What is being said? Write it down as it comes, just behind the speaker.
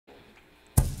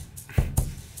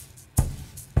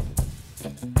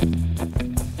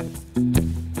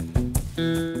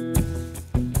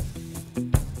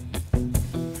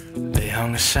They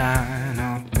hung a sign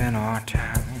up in our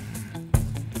town.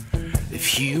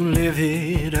 If you live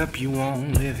it up, you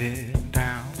won't live it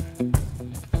down.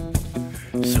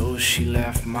 So she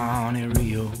left Monte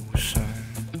Rio, son,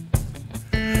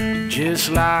 just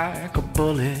like a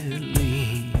bullet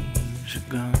leaves a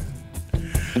gun.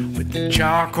 With the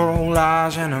charcoal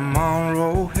eyes and the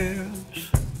Monroe hills,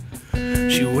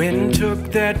 she went and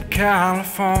took that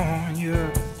California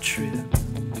trip.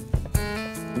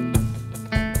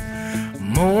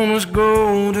 Mona's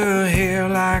gold, her hair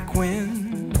like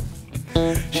wind.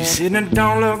 She said, now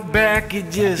don't look back, you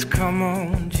just come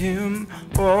on, Jim.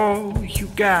 Oh, you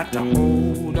got to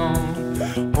hold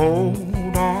on,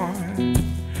 hold on.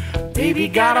 Baby,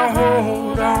 gotta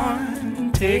hold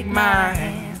on, take my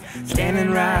hand.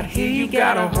 Standing right here, you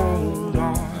gotta hold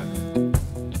on.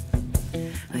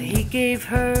 He gave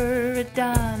her a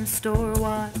dime store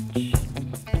watch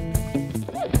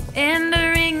and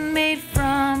a ring made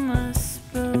from a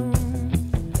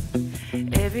spoon.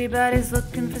 Everybody's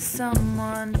looking for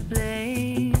someone to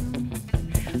blame.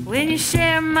 When you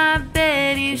share my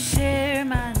bed, you share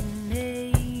my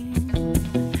name.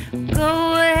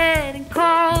 Go ahead and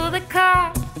call the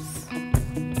cops.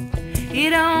 You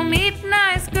don't meet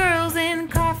nice girls in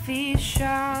coffee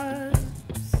shops.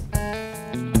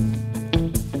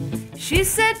 She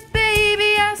said,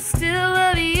 baby, I still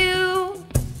love you.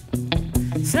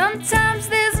 Sometimes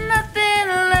there's nothing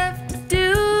left to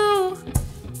do.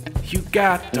 You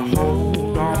got to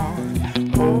hold on,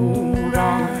 hold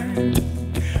on.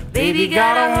 Baby,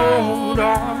 gotta hold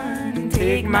on,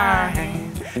 take my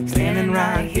hand. Standing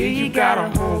right here, you gotta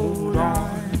hold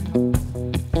on.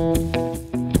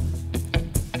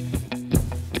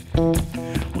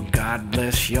 Well, God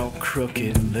bless your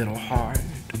crooked little heart.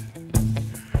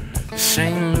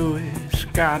 St. Louis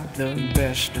got the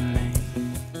best of me.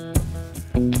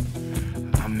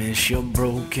 I miss your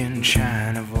broken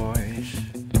China voice,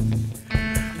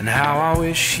 and how I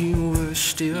wish you were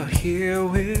still here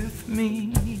with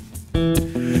me.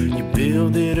 You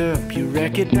build it up, you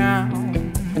wreck it down,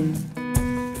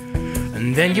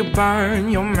 and then you burn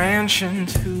your mansion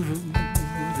to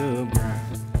the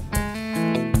ground.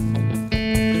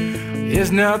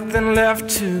 There's nothing left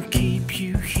to keep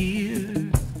you here,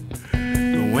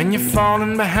 but when you're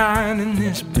falling behind in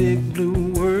this big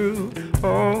blue world,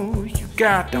 oh, you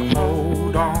got to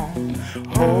hold on,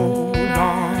 hold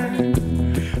on.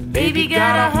 Baby,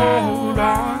 gotta hold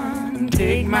on,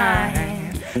 take my hand.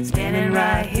 Standing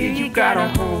right here, you gotta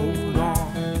hold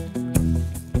on.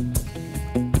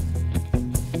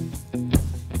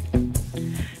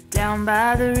 Down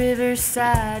by the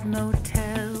riverside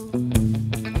motel,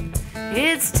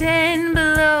 it's 10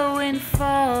 below and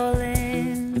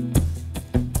falling.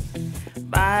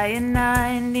 By a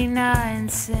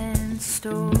 99-cent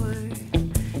store,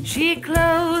 she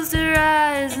closed her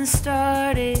eyes and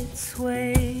started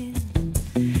swaying.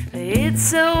 It's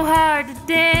so hard to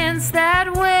dance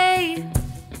that way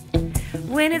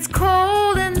when it's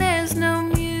cold and there's no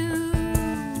music.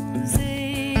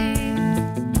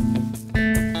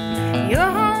 Your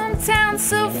hometown's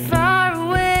so far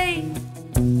away,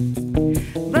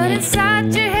 but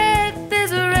inside your head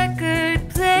there's a record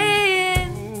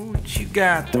playing. But you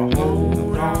got to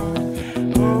hold on,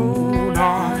 hold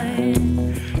on.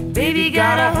 Baby,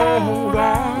 gotta hold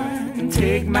on,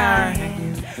 take my hand.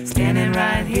 Standing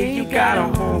right here, you gotta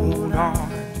hold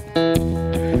on.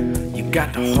 You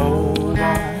got to hold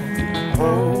on,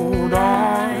 hold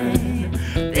on.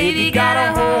 Baby,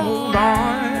 gotta hold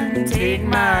on, take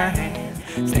my hand.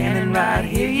 Standing right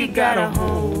here, you gotta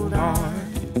hold on.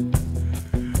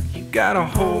 You gotta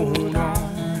hold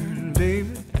on, baby.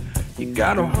 You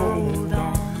gotta hold on.